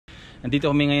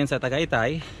Nandito kami ngayon sa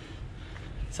Tagaytay,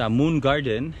 sa Moon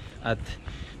Garden. At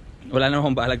wala na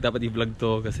akong balag dapat i-vlog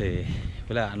to kasi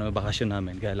wala, bakasyon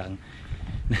namin. Kaya lang,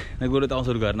 nagulat ako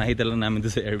sa lugar, nakita lang namin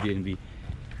doon sa Airbnb.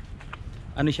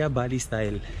 Ano siya? Bali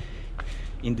style.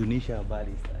 Indonesia,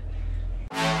 Bali style.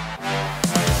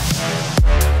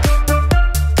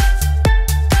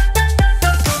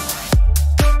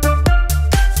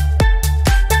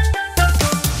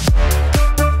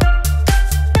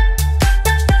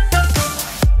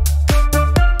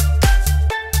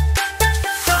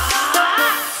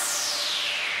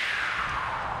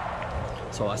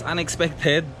 So as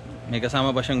unexpected, may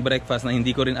kasama pa siyang breakfast na hindi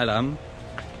ko rin alam.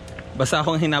 Basta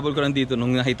akong hinabol ko lang dito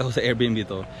nung nakita ko sa Airbnb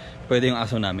to, pwede yung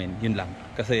aso namin, yun lang.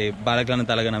 Kasi balag lang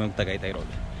talaga namin Tagaytay Road.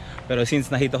 Pero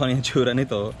since nakita ko na yung tsura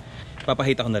nito,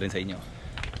 papakita ko na rin sa inyo.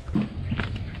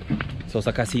 So sa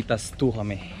Casitas 2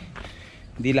 kami.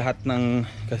 Hindi lahat ng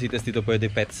Casitas dito pwede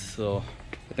pets. So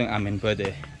ito yung amin,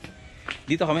 pwede.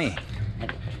 Dito kami.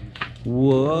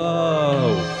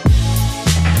 Wow!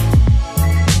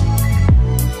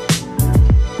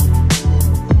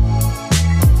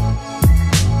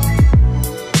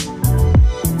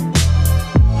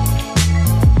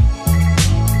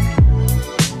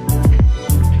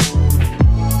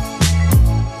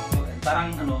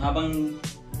 Habang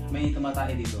may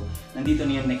tumatay dito, nandito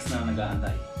na yung next na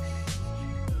nag-aantay.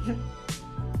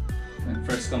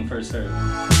 First come, first serve.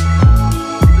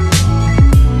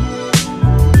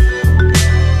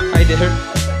 Hi there!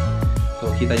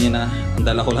 So kita nyo na, ang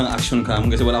dala ko lang action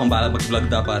cam kasi wala akong balat mag-vlog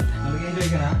dapat. Nag-enjoy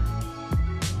ka na?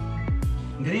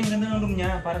 Ang galing, ganda ng room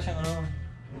niya, para siyang ano.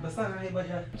 Basta kakaiba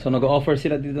siya. So nag-offer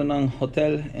sila dito ng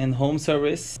hotel and home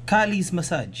service. Kali's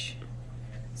Massage.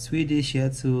 Swedish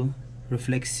Yatsu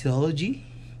Reflexology?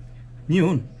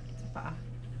 Yun. Pa.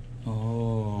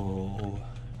 Oh.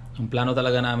 Ang plano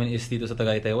talaga namin is dito sa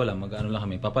Tagaytay, wala. Mag-ano lang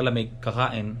kami. Papalamig,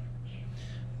 kakain.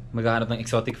 Maghahanap ng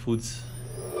exotic foods.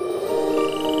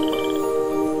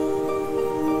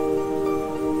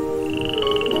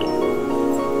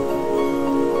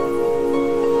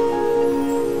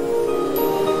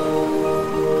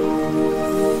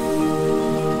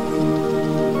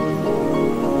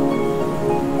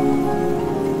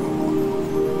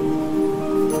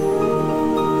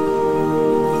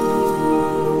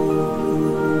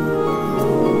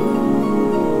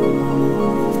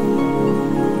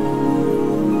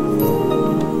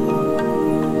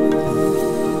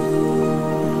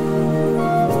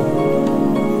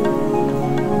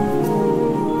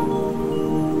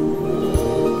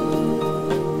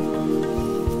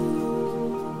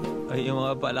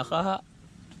 Palaka.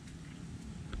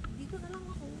 Dito na lang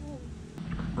ako.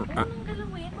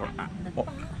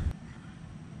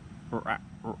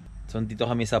 So dito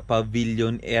kami sa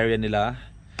pavilion area nila.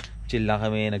 Chill lang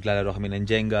kami, naglalaro kami ng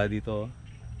Jenga dito.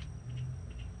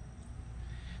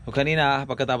 So kanina,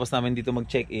 pagkatapos namin dito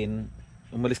mag-check-in,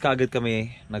 umalis kaagad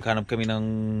kami. Naghanap kami ng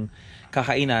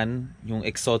kakainan, yung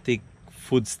exotic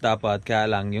foods dapat. Kaya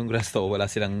lang, yung resto wala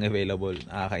silang available.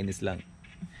 Nakakainis lang.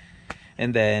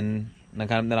 And then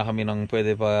naghanap na lang kami ng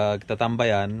pwede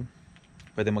pagtatambayan,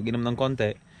 pwede mag-inom ng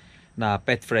konti na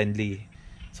pet friendly.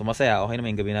 So masaya, okay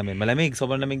naman yung gabi namin. Malamig,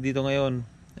 sobrang lamig dito ngayon.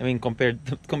 I mean compared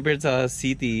sa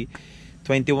city,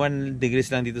 21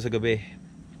 degrees lang dito sa gabi.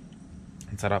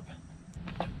 Ang sarap.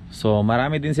 So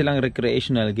marami din silang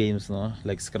recreational games, no?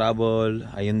 Like Scrabble,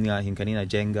 ayun nga, yung kanina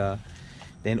Jenga,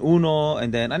 then Uno,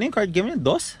 and then ano yung card game niya?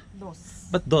 Dos?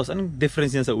 Dos. Ba't dos? Anong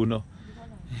difference niya sa Uno?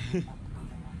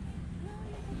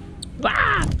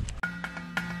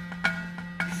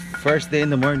 First day in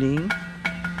the morning,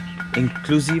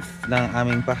 inclusive ng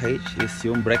aming package is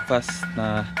yung breakfast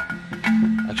na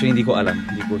actually hindi ko alam,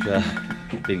 hindi ko siya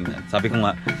tingnan. Sabi ko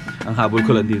nga, ang habol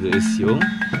ko lang dito is yung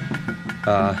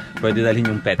pwede dalhin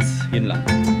yung pets, yun lang.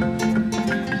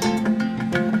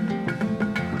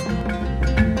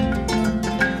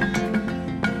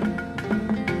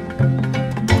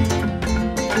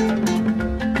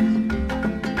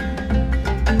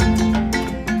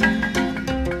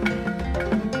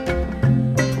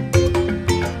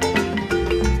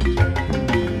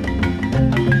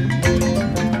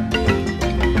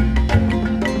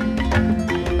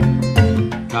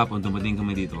 Kapon, dumating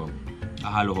kami dito,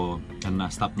 ahalo ko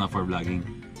na stop na for vlogging.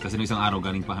 Kasi nung isang araw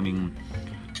galing pa kaming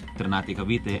Ternate,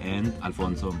 Cavite and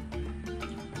Alfonso.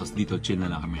 Tapos dito chill na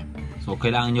lang kami. So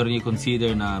kailangan nyo rin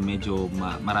i-consider na medyo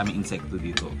maraming insekto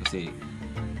dito. Kasi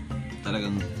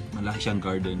talagang malaki siyang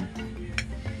garden.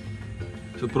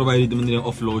 So provided naman nila yung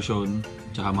off lotion,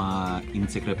 tsaka mga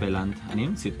insect repellent. Ano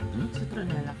yun?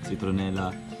 Citronella. Citronella.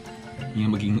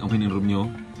 Yung magiging amoy ng room nyo.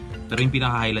 Pero yung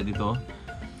pinaka-highlight dito,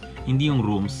 Hindi yung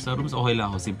rooms. Sa rooms okay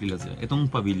lang ako, simple lang sila. Itong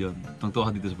pavilion. Tungtuwa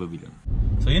ka dito sa pavilion.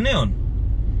 So yun na yun.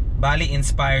 Bali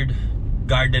inspired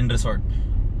garden resort.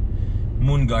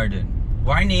 Moon Garden.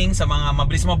 Warning sa mga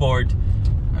mabilis maboard.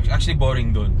 Actually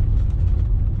boring dun.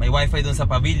 May wifi dun sa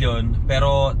pavilion,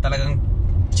 pero talagang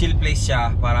chill place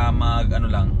siya para mag ano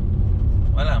lang.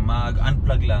 Wala, mag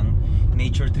unplug lang,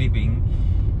 nature tripping.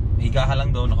 Higa ka lang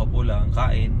doon, nakaupo lang,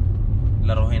 kain,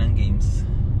 laro kayo ng games.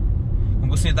 Kung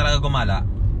gusto niyo talaga gumala,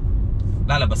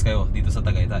 lalabas kayo dito sa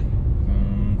Tagaytay.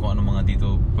 Kung ano mga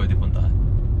dito pwede puntahan.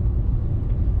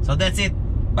 So that's it.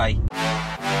 Bye.